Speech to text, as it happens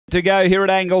To go here at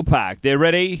Angle Park. They're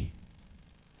ready.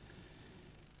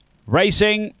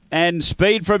 Racing and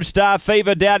speed from Star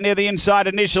Fever down near the inside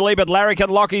initially, but Larrikin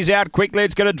Lockie's out quickly.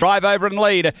 It's going to drive over and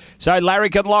lead. So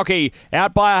Larrikin Lockie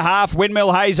out by a half.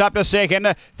 Windmill Hayes up to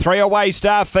second. 3 away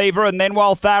Star Fever, and then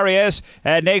Waltharius.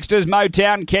 Next is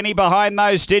Motown Kenny behind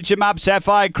those. Stitch 'em up,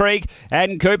 Sapphire Creek,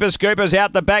 and Cooper's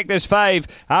out the back. This fave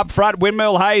up front.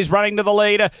 Windmill Hayes running to the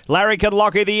lead. Larrikin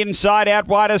Lockie the inside, out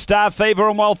wide of Star Fever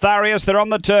and Waltharius. They're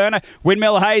on the turn.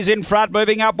 Windmill Hayes in front,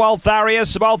 moving up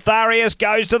Waltharius. Waltharius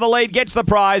goes to the lead, gets the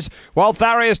prize.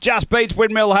 Waltharius just beats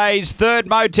Windmill Hayes. Third,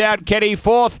 Motown Kenny.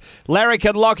 Fourth,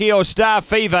 Larrikin Lockie or Star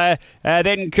Fever.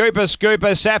 Then Cooper,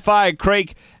 Sapphire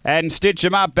Creek, and Stitch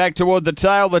 'em up back toward the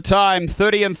tail. The time,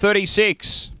 30 and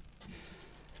 36.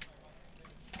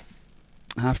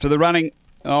 After the running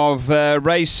of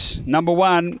race number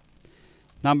 1,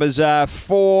 numbers are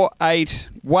 4, 8,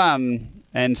 1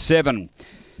 and 7.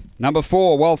 Number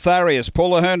 4, Waltharius.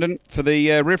 Paula Herndon for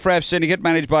the Riff Raff Syndicate,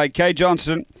 managed by Kay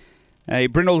Johnston. A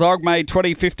Brindle Dog made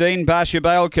 2015, Barsha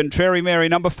Bale, Contrary Mary,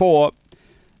 number 4.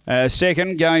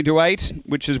 Second, going to 8,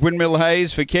 which is Windmill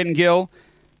Hayes for Ken Gill.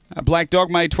 A Black Dog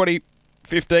made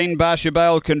 2015, Barsha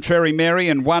Bale, Contrary Mary,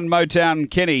 and 1 Motown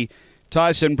Kenny.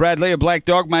 Tyson Bradley, a Black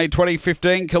Dog made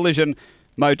 2015, Collision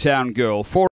Motown Girl. 4